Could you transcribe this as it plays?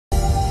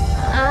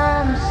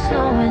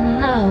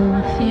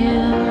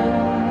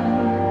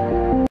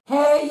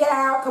Hey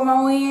y'all, come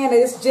on in.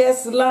 It's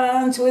just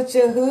lunch with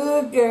your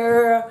hood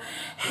girl.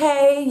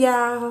 Hey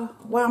y'all.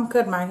 Well, I'm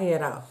cutting my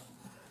head off.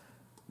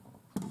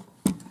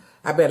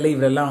 I better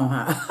leave it alone,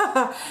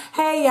 huh?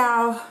 Hey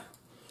y'all.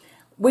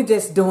 We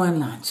just doing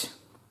lunch.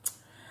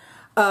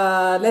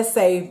 Let's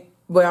say,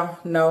 well,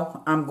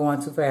 no, I'm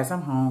going too fast.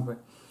 I'm hungry.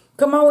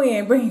 Come on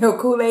in. Bring your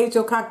Kool-Aid,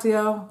 your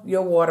cocktail,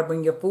 your water.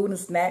 Bring your food and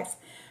snacks.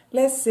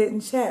 Let's sit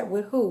and chat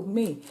with who?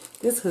 Me.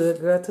 This hood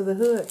girl to the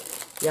hood.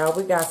 Y'all,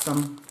 we got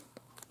some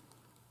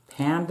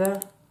Panda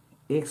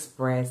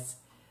Express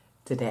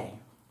today.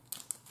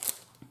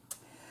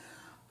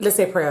 Let's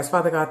say prayers.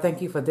 Father God,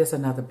 thank you for this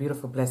another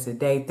beautiful, blessed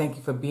day. Thank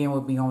you for being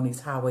with me on these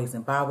highways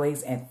and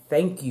byways. And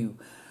thank you,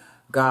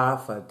 God,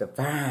 for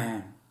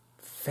divine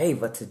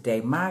favor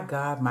today. My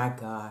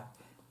God,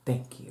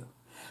 thank you.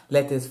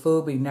 Let this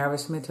food be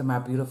nourishment to my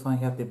beautiful and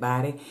healthy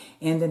body.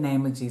 In the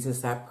name of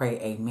Jesus, I pray.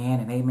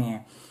 Amen and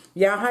amen.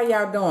 Y'all, how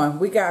y'all doing?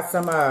 We got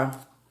some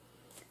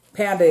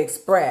Panda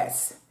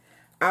Express.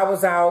 I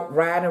was out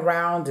riding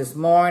around this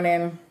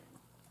morning.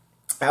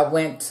 I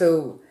went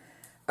to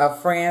a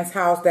friend's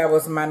house that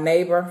was my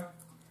neighbor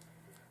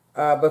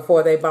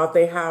before they bought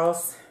their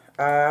house.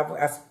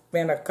 I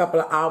spent a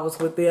couple of hours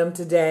with them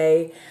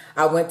today.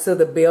 I went to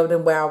the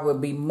building where I would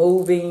be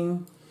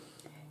moving,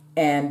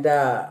 and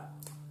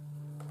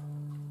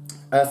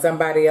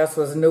somebody else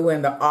was new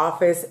in the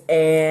office,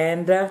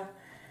 and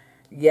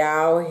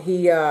y'all,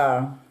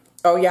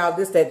 oh y'all,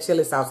 this that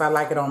chili sauce. I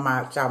like it on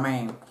my chow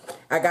mein.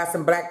 I got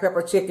some black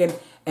pepper chicken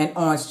and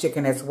orange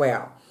chicken as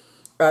well.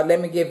 Let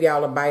me give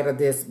y'all a bite of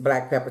this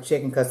black pepper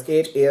chicken because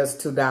it is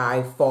to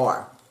die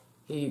for.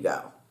 Here you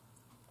go.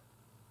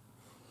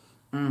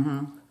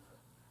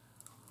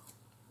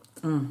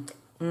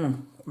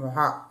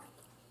 Hot.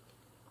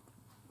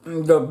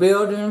 The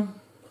building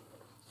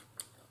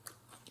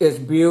is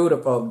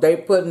beautiful. They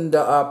putting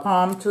the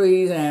palm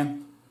trees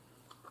and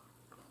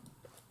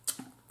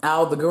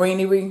all the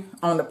greenery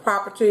on the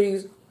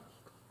properties.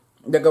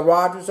 The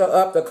garages are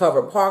up. The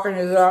covered parking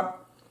is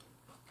up.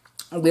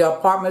 The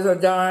apartments are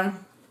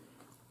done.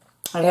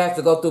 It has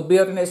to go through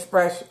building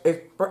inspection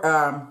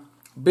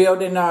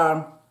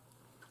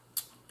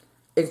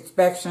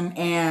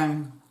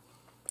and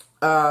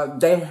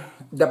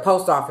the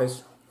post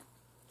office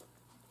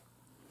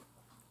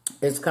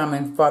is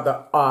coming for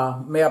the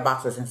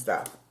mailboxes and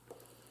stuff.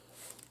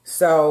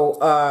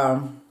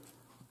 So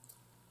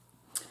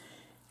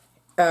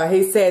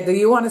he said, do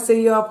you want to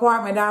see your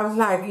apartment? I was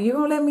like, you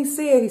gonna let me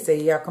see it? He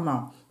said, yeah, come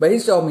on. But he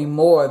showed me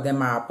more than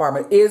my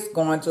apartment. It's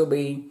going to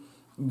be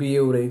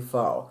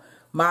beautiful.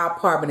 My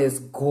apartment is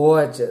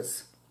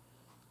gorgeous.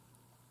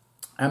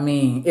 I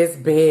mean, it's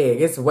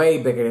big. It's way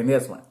bigger than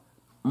this one.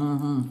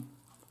 And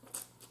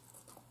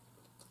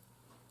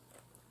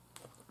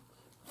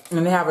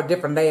they have a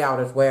different layout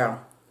as well.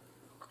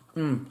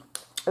 Oh,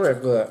 that's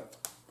good.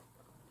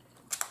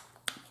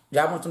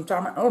 Y'all want some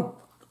chow mein? Oh,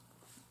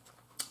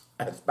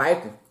 that's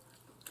spicy.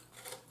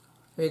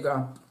 Here you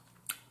go.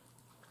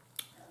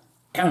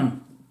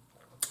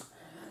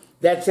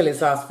 That chili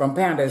sauce from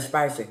Panda is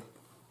spicy.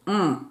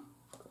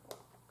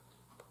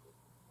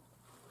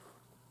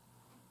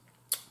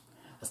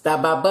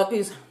 Stop by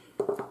Buc-ee's.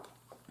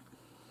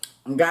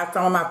 Got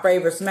some of my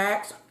favorite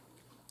snacks.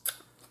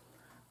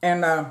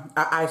 And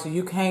icy.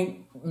 You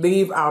can't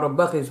leave out of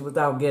Buc-ee's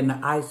without getting the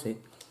icy.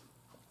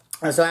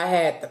 And so I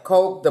had the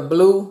Coke, the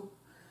blue,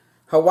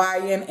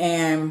 Hawaiian,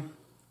 and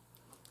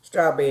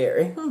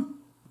strawberry.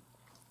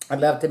 I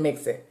love to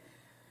mix it.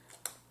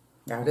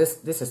 Now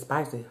this is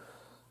spicy.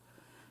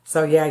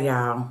 So yeah,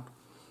 y'all.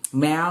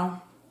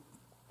 Now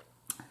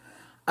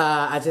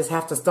I just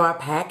have to start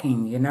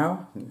packing, you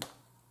know.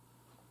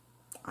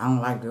 I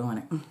don't like doing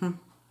it.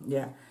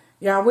 Yeah.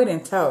 Y'all, we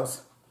didn't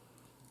toast.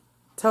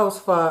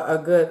 Toast for a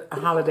good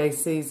holiday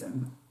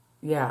season.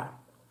 Yeah.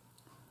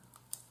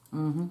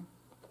 Y'all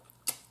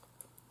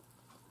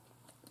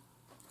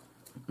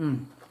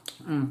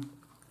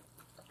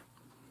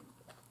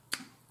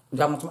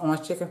want some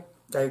orange chicken?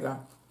 There you go.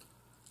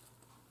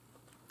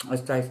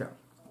 Let's taste it.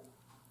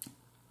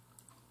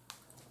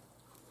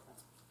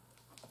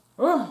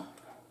 Oh.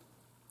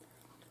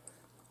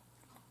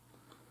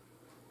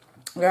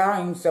 Yeah,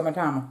 I ain't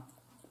summertime.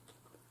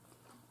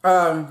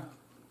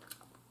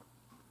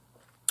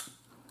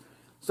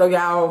 So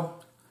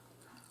y'all,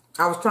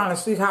 I was trying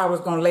to see how I was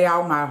going to lay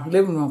out my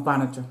living room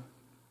furniture.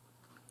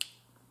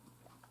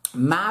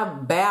 My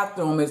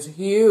bathroom is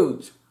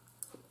huge.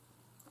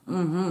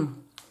 All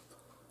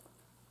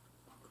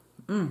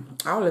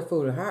this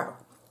food is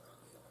hot.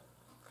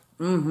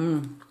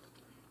 I'm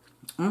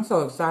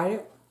so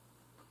excited.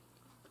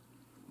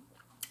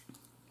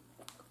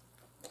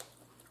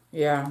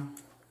 Yeah.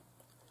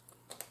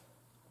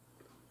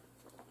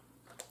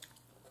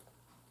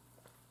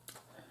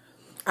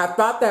 I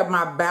thought that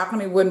my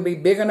balcony wouldn't be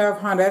big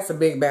enough. Huh, that's a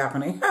big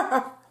balcony.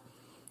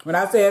 When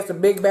I say it's a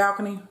big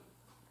balcony.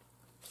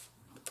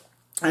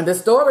 And the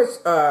storage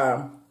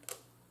on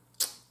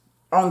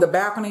the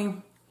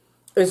balcony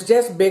is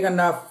just big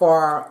enough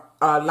for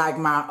like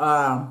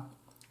my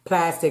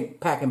plastic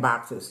packing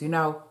boxes, you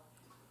know.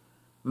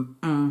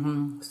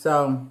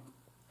 So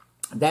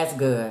that's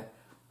good.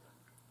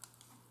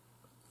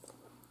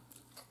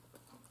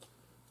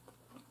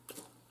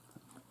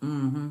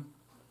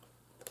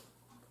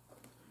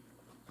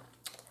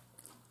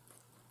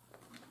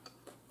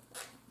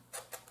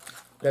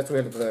 That's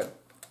really good.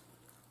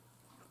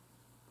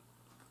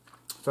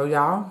 So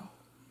y'all,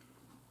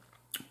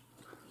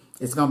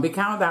 it's gonna be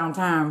countdown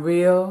time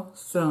real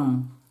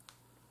soon.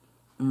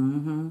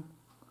 The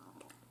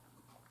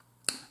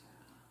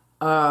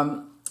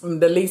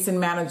leasing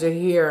manager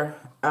here,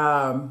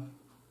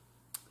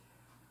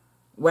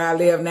 where I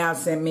live now,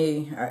 sent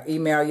me an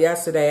email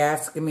yesterday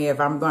asking me if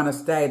I'm gonna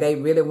stay. They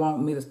really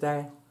want me to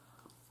stay.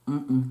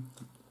 Tell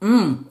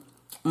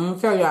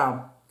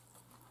y'all.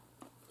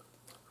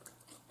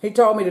 He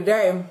told me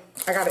today,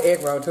 I got an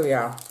egg roll too,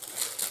 y'all.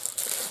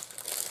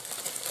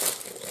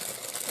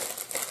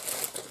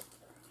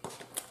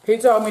 He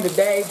told me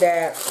today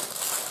that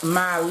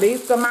my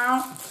lease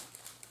amount,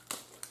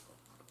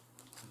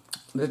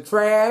 the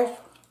trash,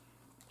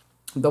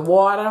 the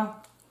water,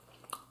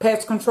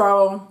 pest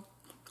control,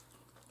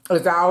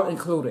 is all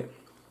included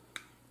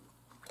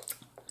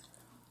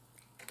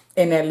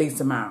in that lease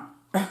amount.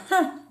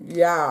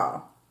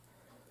 Y'all,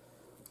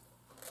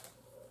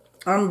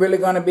 I'm really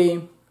going to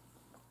be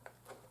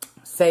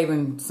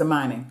saving some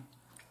money.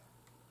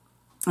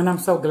 And I'm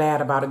so glad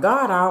about it.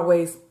 God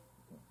always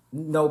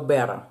know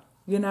better,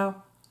 you know.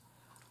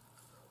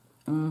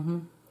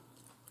 And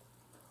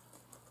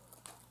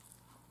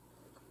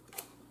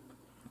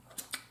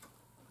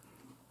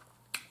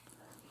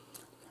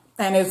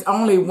it's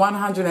only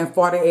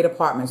 148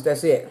 apartments.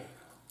 That's it.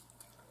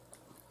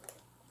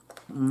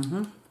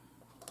 And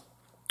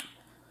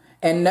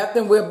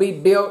nothing will be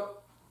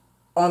built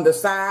on the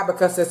side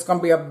because it's going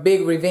to be a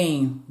big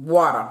ravine.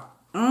 Water.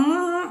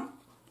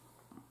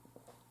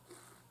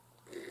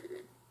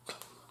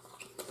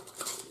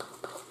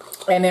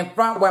 And in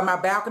front where my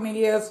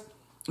balcony is,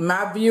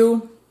 my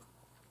view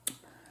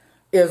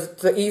is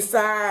to the east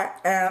side.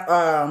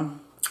 And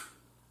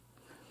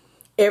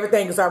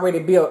everything is already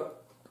built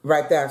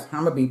right there. So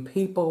I'm going to be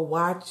people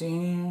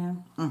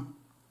watching.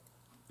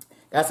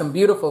 Got some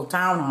beautiful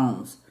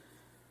townhomes.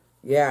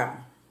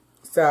 Yeah.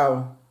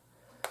 So,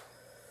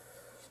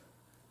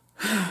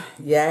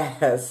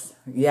 yes.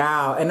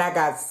 Y'all. And I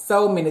got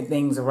so many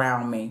things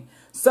around me.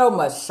 So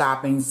much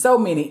shopping. So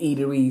many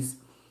eateries.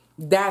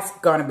 That's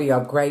going to be a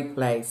great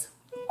place.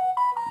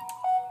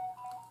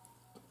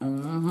 It's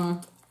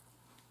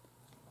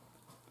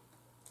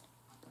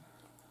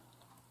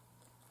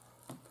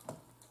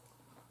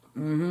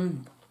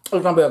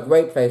going to be a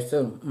great place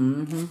too.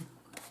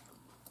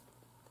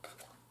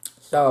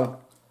 So,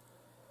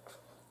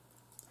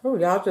 oh,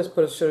 y'all just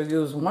should have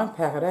used one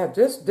pack of that.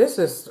 This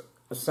is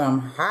some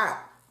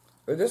hot.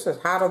 This is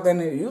hotter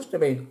than it used to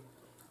be.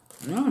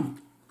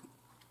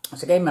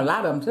 She gave me a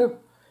lot of them too.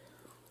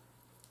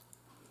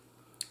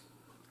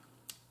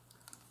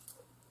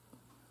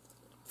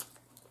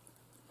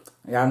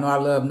 Y'all know I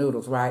love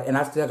noodles, right? And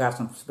I still got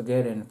some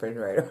spaghetti in the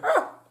refrigerator.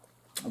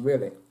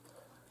 Really.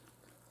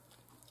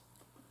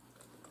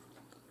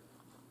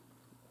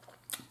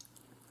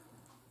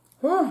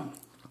 Whew.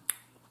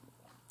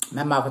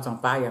 My mouth is on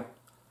fire.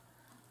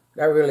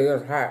 That really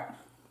is hot.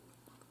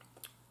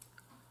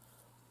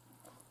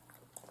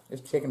 This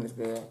chicken is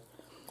good.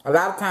 A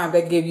lot of times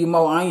they give you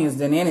more onions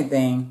than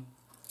anything.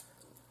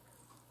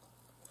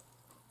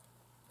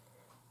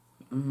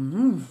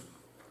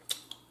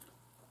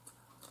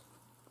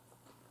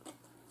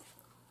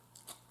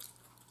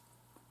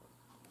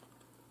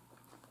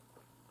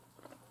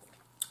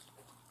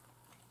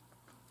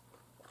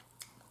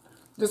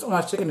 This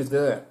orange chicken is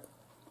good.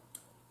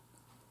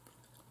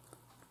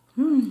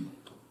 I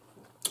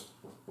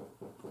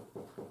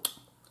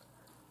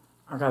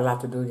got a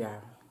lot to do,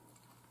 y'all.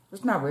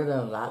 It's not really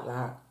a lot,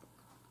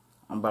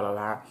 but a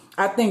lot.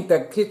 I think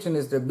the kitchen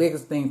is the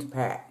biggest thing to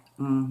pack.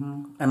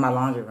 And my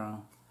laundry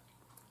room.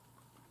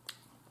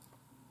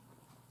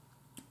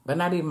 But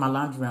not even my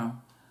laundry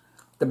room.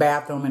 The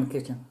bathroom and the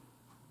kitchen.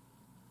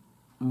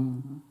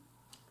 I'm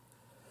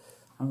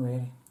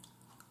ready.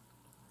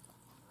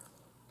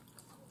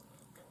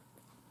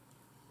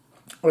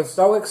 It's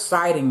so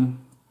exciting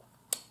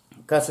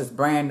because it's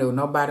brand new.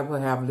 Nobody will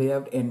have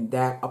lived in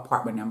that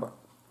apartment number.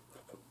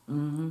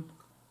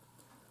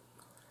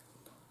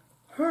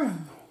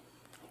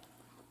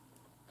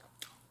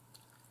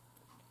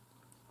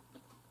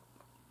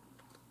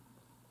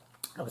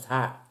 It was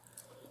hot.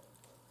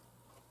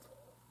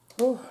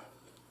 Whew.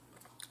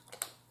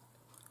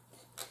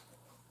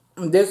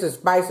 This is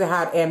spicy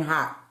hot and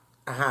hot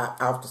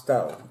off the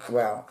stove.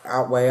 Well,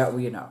 out way up,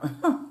 you know.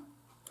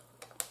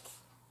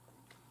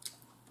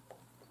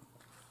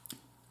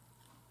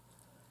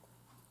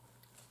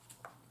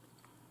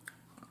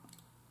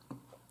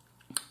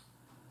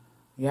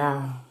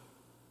 Yeah.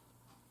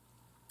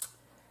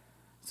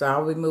 So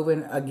I'll be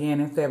moving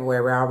again in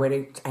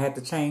February. I had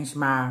to change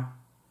my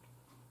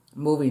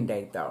moving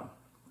date though.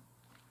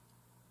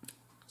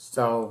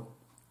 So,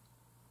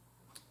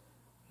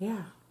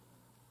 yeah.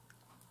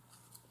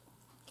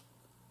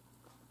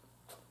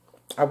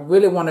 I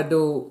really want to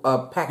do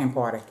a packing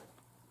party.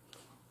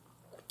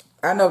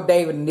 I know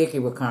David and Nikki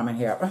will come and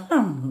help.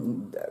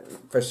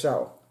 For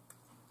sure.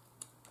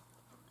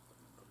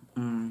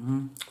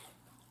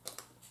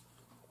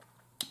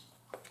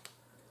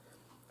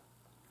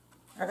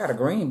 I got a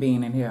green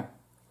bean in here.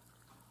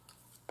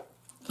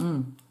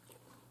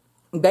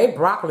 They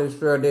broccoli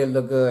sure did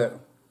look good.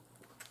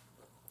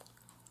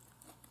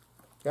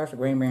 That's a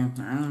green bean.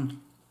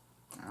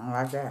 I don't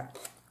like that.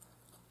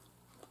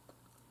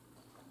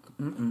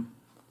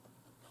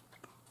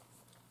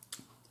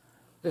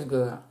 It's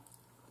good.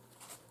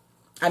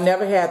 I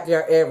never had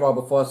their egg roll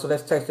before, so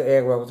let's taste the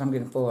egg roll because I'm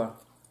getting full.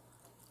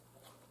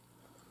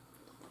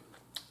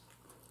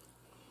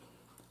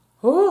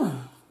 Whew.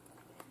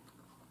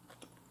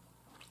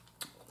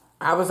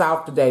 I was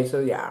out today,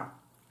 so yeah.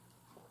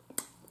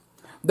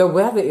 The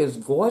weather is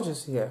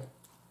gorgeous here.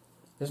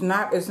 It's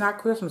not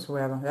Christmas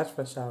weather, that's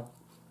for sure.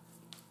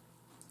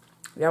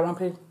 Y'all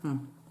want a piece?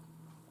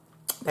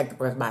 Take the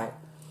first bite,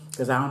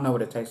 because I don't know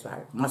what it tastes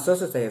like. My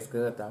sister says it's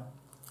good, though.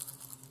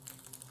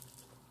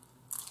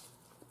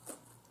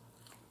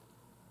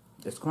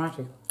 It's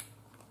crunchy.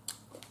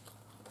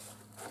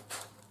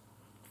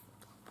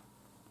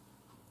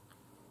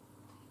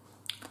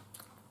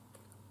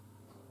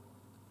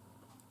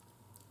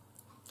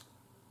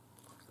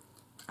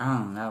 I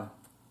don't know.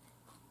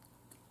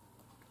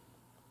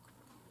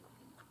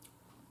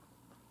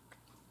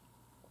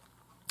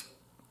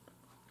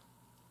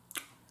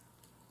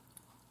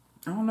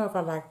 I don't know if I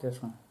like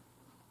this one.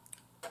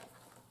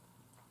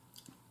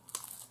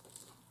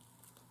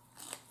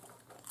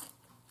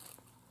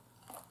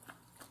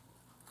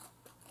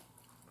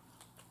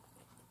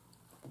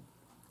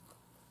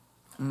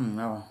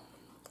 No.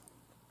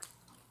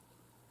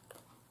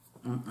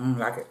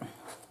 Like it.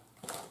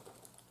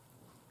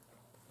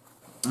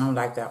 I don't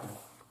like that one.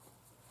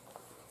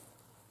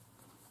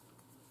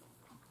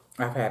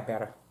 I've had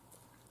better.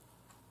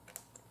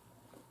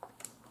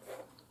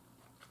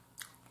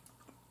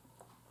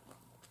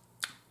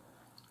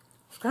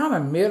 It's kind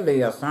of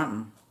middly or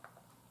something.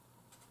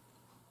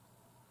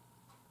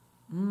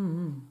 I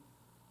don't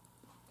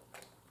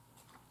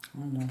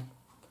know.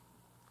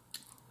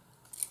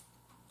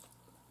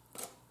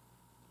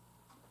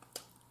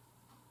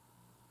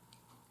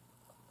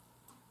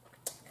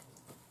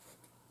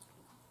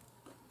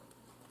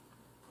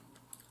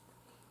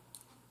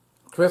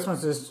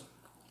 Christmas is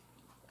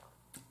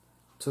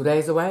 2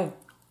 days away.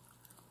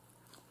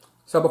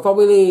 So before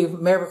we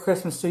leave, Merry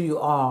Christmas to you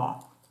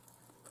all.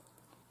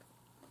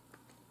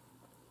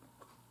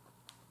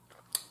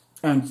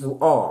 And to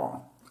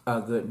all,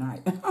 a good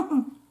night.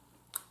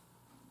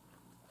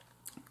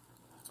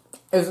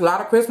 There's a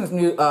lot of Christmas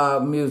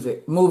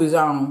movies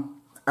on,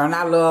 and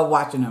I love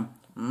watching them.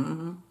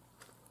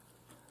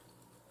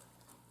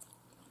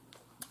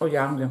 Oh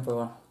yeah, I'm getting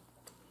full.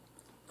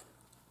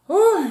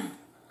 Whew.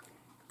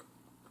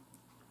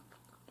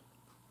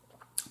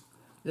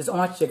 This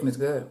orange chicken is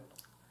good.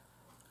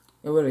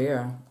 It really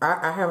is.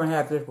 I haven't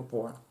had this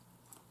before.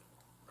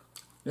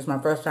 This is my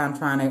first time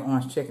trying that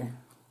orange chicken.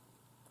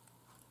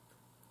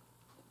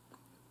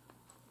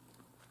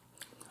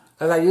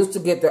 Because I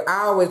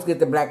always get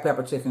the black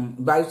pepper chicken.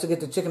 But I used to get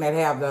the chicken that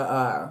have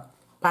the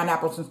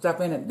pineapples and stuff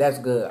in it. That's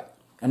good.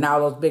 And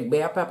all those big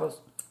bell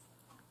peppers.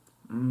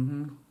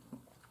 And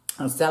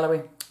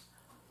celery.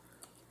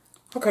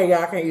 Okay,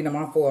 y'all, I can't eat them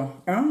all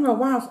full. I don't know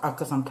why.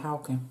 Because I'm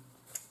talking.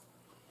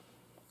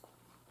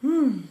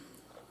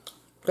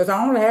 Because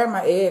I only had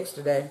my eggs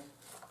today.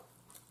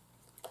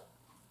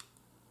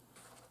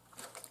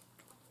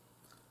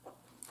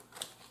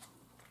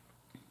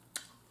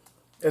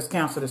 Let's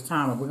cancel this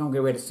timer. We're gonna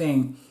get ready to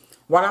sing.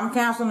 While I'm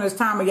canceling this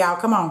timer, y'all,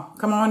 come on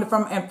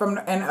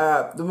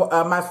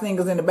my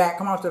singers in the back.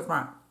 Come on to the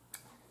front.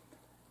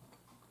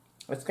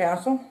 Let's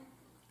cancel.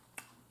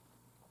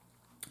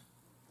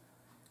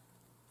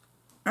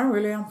 I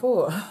really am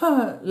full.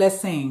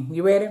 Let's sing.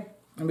 You ready?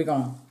 And we're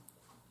gonna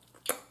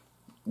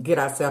get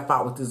ourselves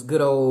out with this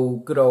good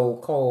old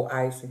cold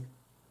icy.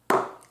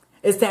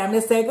 It's time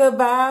to say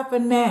goodbye for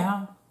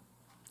now.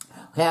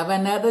 Have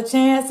another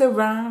chance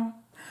around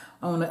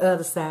on the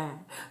other side.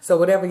 So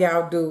whatever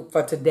y'all do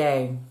for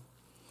today,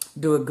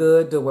 do it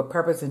good, do it with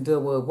purpose, and do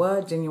it with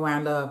what?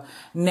 Genuine love.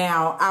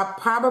 Now, I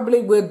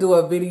probably will do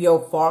a video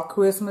for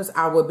Christmas.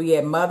 I will be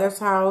at Mother's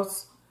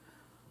house.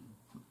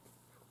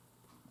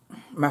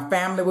 My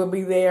family will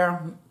be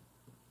there.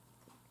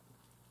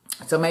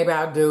 So maybe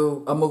I'll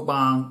do a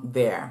mukbang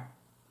there.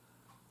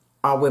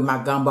 Or with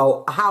my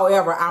gumbo.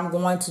 However, I'm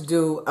going to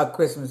do a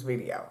Christmas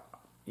video.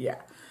 Yeah.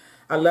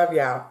 I love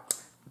y'all.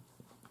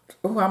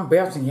 Oh, I'm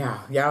belching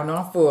y'all. Y'all know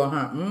I'm full,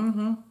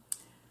 huh?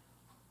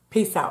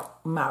 Peace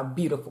out, my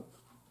beautiful,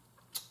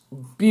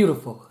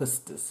 beautiful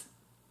hustlers.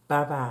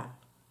 Bye-bye.